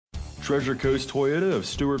Treasure Coast Toyota of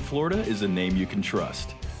Stuart, Florida is a name you can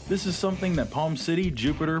trust. This is something that Palm City,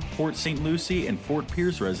 Jupiter, Port St. Lucie, and Fort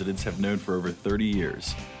Pierce residents have known for over 30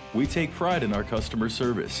 years. We take pride in our customer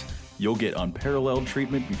service. You'll get unparalleled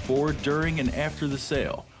treatment before, during, and after the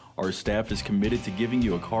sale. Our staff is committed to giving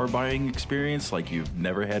you a car buying experience like you've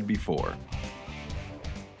never had before.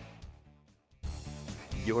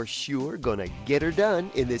 You're sure gonna get her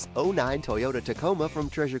done in this '09 Toyota Tacoma from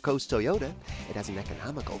Treasure Coast Toyota. It has an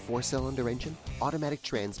economical 4-cylinder engine, automatic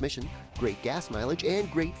transmission, great gas mileage,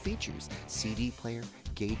 and great features. CD player,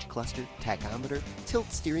 gauge cluster, tachometer,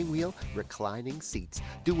 tilt steering wheel, reclining seats,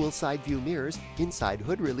 dual side view mirrors, inside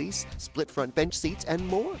hood release, split front bench seats, and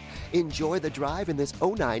more. Enjoy the drive in this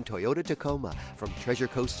 '09 Toyota Tacoma from Treasure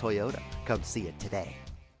Coast Toyota. Come see it today.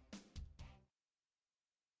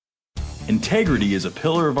 Integrity is a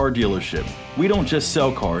pillar of our dealership. We don't just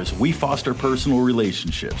sell cars, we foster personal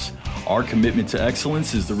relationships. Our commitment to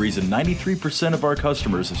excellence is the reason 93% of our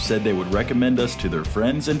customers have said they would recommend us to their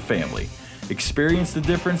friends and family. Experience the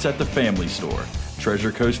difference at the family store.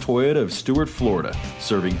 Treasure Coast Toyota of Stuart, Florida,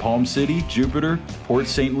 serving Palm City, Jupiter, Port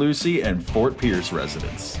St. Lucie, and Fort Pierce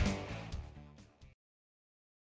residents.